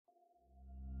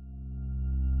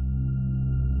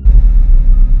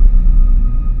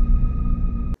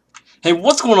Hey,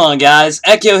 what's going on, guys?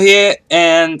 Echo here,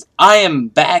 and I am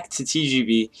back to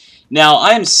TGB. Now,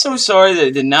 I am so sorry that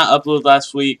I did not upload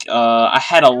last week. I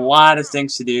had a lot of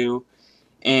things to do,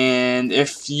 and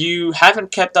if you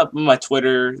haven't kept up with my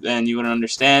Twitter, then you wouldn't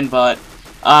understand, but,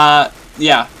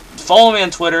 yeah, follow me on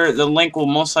Twitter. The link will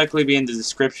most likely be in the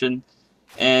description,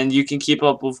 and you can keep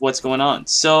up with what's going on.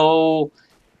 So,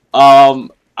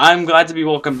 I'm glad to be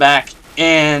welcome back,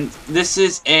 and this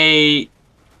is a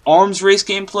arms race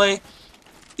gameplay.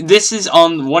 This is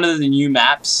on one of the new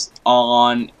maps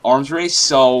on Arms Race,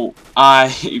 so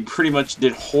I pretty much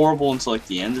did horrible until like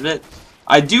the end of it.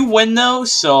 I do win though,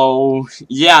 so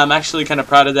yeah, I'm actually kind of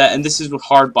proud of that. And this is with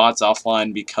hard bots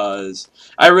offline because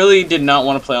I really did not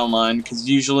want to play online because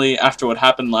usually after what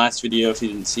happened last video, if you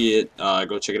didn't see it,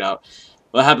 go check it out.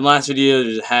 What happened last video,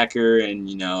 there's a hacker and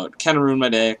you know, it kind of ruined my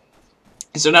day.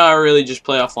 So now I really just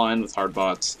play offline with hard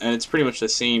bots, and it's pretty much the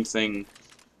same thing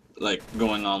like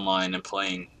going online and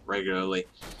playing regularly.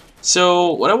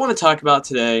 So what I want to talk about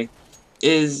today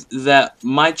is that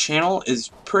my channel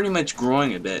is pretty much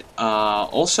growing a bit.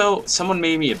 Also, someone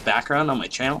made me a background on my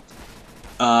channel.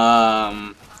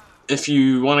 If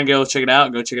you want to go check it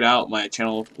out, go check it out. My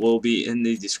channel will be in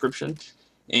the description.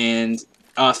 And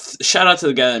shout out to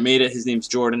the guy that made it. His name's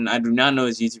Jordan. I do not know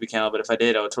his YouTube account, but if I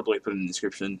did, I would totally put it in the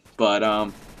description.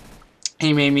 But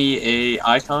he made me a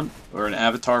icon or an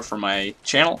avatar for my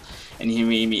channel, and he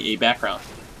made me a background.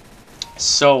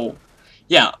 So,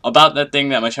 yeah, about that thing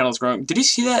that my channel is growing. Did you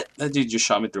see that? That dude just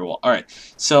shot me through a wall. Alright,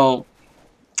 so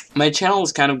my channel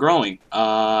is kind of growing.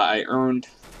 I earned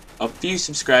a few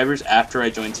subscribers after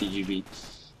I joined TGB.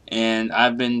 And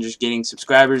I've been just getting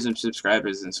subscribers and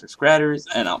subscribers and subscribers.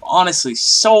 And I'm honestly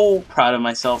so proud of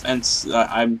myself. And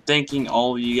I'm thanking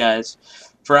all of you guys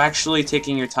for actually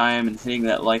taking your time and hitting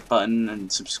that like button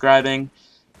and subscribing.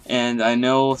 And I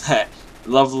know that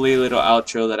lovely little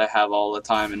outro that I have all the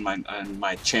time in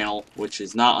my channel, which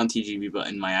is not on TGB but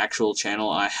in my actual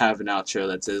channel, I have an outro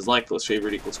that says like plus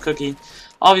favorite equals cookie.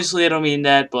 Obviously I don't mean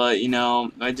that, but you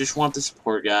know, I just want the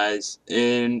support, guys.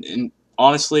 And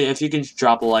honestly, if you can just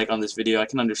drop a like on this video, I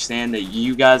can understand that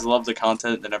you guys love the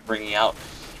content that I'm bringing out,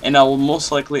 and I will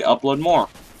most likely upload more.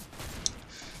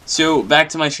 So, back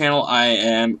to my channel, I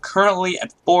am currently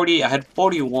at 40, I had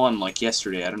 41 like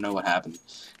yesterday, I don't know what happened,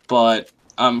 but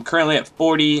I'm currently at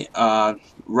 40,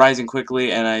 rising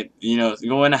quickly, and I,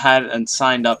 went ahead and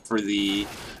signed up for the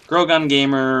Grow Gun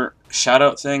Gamer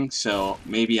shoutout thing, so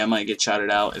maybe I might get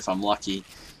shouted out if I'm lucky,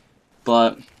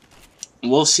 but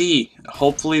we'll see.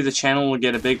 Hopefully the channel will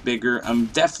get a bit bigger. I'm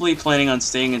definitely planning on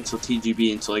staying until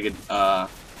TGB until I get,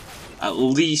 at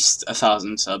least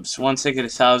 1,000 subs. Once I get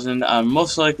 1,000, I'm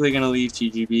most likely going to leave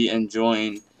TGB and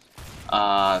join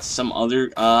some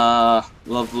other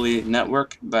lovely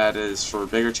network that is for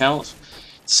bigger channels.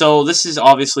 So this is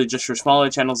obviously just for smaller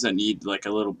channels that need like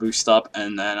a little boost up,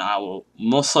 and then I will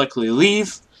most likely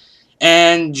leave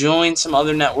and join some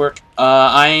other network.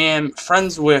 I am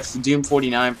friends with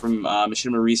Doom49 from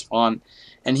Machinima Respawn,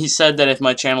 and he said that if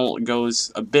my channel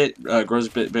goes a bit grows a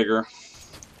bit bigger,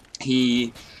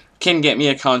 he can get me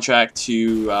a contract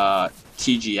to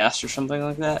TGS or something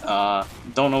like that.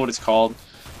 Don't know what it's called,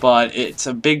 but it's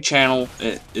a big channel.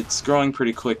 It's growing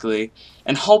pretty quickly,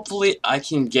 and hopefully I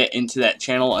can get into that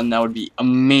channel, and that would be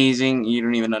amazing. You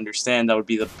don't even understand. That would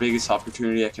be the biggest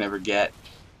opportunity I can ever get,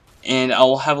 and I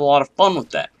will have a lot of fun with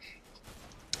that.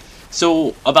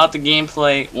 So about the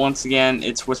gameplay, once again,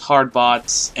 it's with hard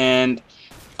bots, and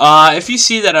if you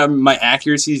see that my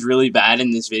accuracy is really bad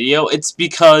in this video, it's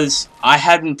because I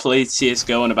hadn't played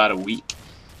CSGO in about a week.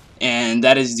 And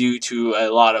that is due to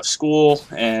a lot of school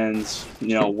and,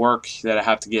 work that I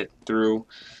have to get through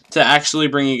to actually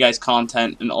bring you guys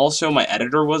content. And also my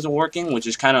editor wasn't working, which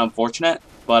is kind of unfortunate,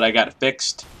 but I got it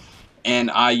fixed. And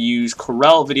I use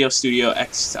Corel Video Studio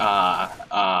X,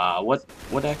 what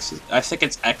X is? I think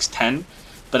it's X10,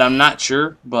 but I'm not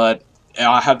sure, but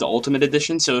I have the Ultimate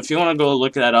Edition, so if you want to go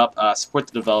look that up, support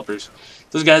the developers.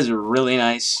 Those guys are really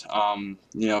nice.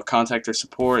 Contact their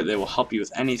support. They will help you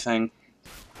with anything.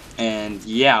 And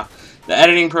yeah, the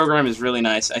editing program is really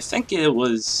nice. I think it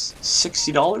was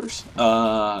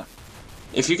 $60.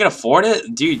 If you can afford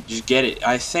it, dude, just get it.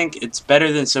 I think it's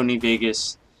better than Sony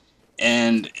Vegas,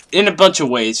 and in a bunch of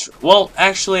ways. Well,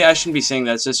 actually, I shouldn't be saying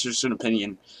that. It's just an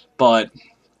opinion, but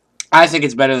I think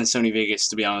it's better than Sony Vegas,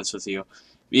 to be honest with you.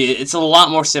 It's a lot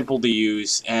more simple to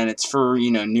use, and it's for,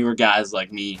 newer guys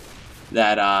like me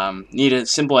that need a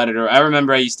simple editor. I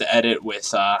remember I used to edit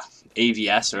with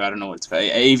AVS, or I don't know what it's called,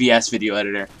 AVS video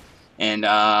editor, and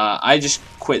I just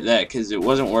quit that because it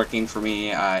wasn't working for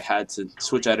me. I had to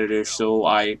switch editors, so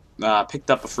I picked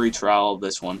up a free trial of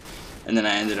this one, and then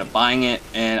I ended up buying it,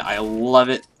 and I love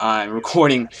it. I'm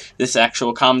recording this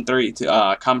actual commentary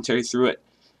through it,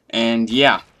 and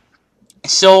yeah.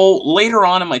 So later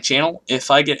on in my channel, if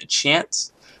I get a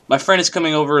chance, my friend is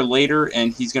coming over later,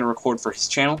 and he's gonna record for his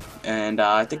channel, and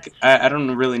I think I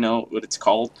don't really know what it's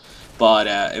called, but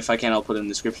if I can, I'll put it in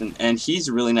the description. And he's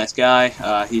a really nice guy.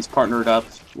 He's partnered up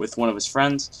with one of his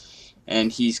friends,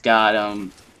 and he's got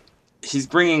he's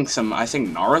bringing some, I think,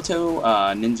 Naruto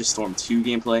Ninja Storm 2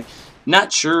 gameplay.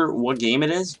 Not sure what game it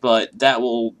is, but that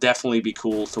will definitely be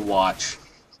cool to watch.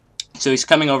 So he's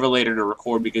coming over later to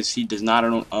record because he does not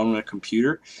own a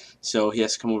computer, so he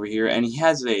has to come over here. And he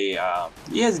has a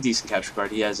decent capture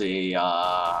card. He has a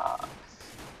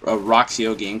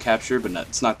Roxio game capture, but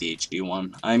it's not the HD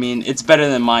one. I mean, it's better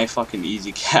than my fucking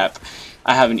easy cap.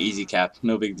 I have an easy cap,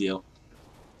 no big deal.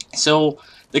 So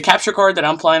the capture card that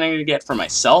I'm planning to get for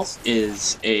myself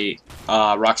is a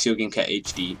Roxio Game Cat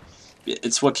HD.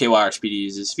 It's what KYRSpeedy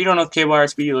uses. If you don't know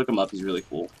KYRSpeedy, look him up. He's really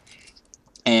cool.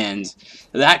 And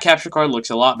that capture card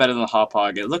looks a lot better than the Hot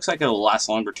Pog. It looks like it'll last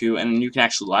longer too, and you can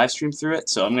actually live stream through it.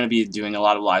 So I'm going to be doing a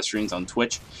lot of live streams on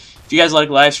Twitch. If you guys like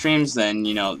live streams, then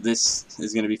you know this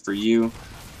is going to be for you.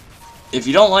 If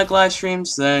you don't like live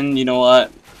streams, then you know what?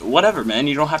 Whatever, man.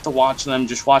 You don't have to watch them.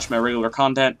 Just watch my regular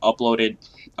content uploaded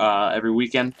every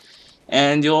weekend,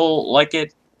 and you'll like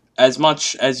it as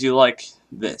much as you like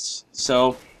this.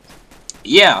 So,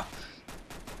 yeah.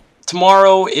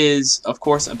 Tomorrow is, of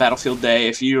course, a Battlefield day.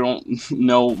 If you don't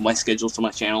know my schedule to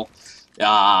my channel,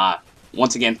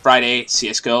 once again, Friday,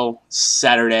 CSGO.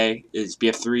 Saturday is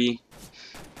BF3.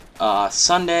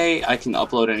 Sunday, I can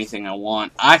upload anything I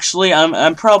want. Actually,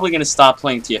 I'm probably going to stop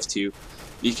playing TF2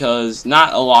 because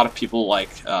not a lot of people like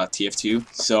TF2.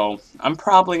 So I'm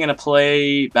probably going to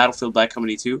play Battlefield Bad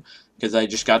Company 2 because I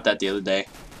just got that the other day.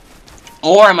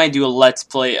 Or I might do a Let's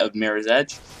Play of Mirror's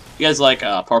Edge. If you guys like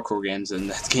parkour games, and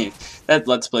that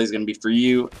Let's Play is going to be for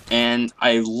you. And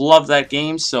I love that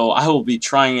game, so I will be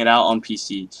trying it out on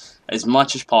PC as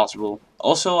much as possible.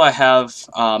 Also, I have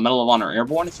Medal of Honor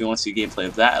Airborne, if you want to see gameplay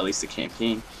of that, at least the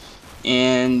campaign.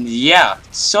 And yeah,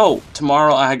 so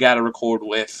tomorrow I gotta record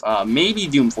with maybe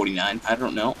Doom49, I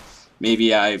don't know.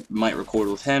 Maybe I might record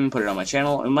with him, put it on my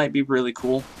channel. It might be really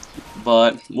cool,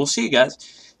 but we'll see, you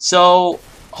guys. So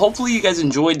hopefully you guys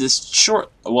enjoyed this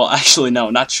short, well, actually no,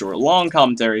 not short, long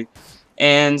commentary.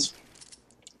 And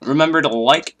remember to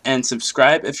like and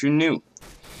subscribe if you're new.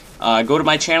 Go to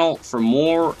my channel for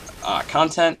more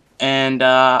content, and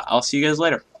I'll see you guys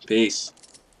later. Peace.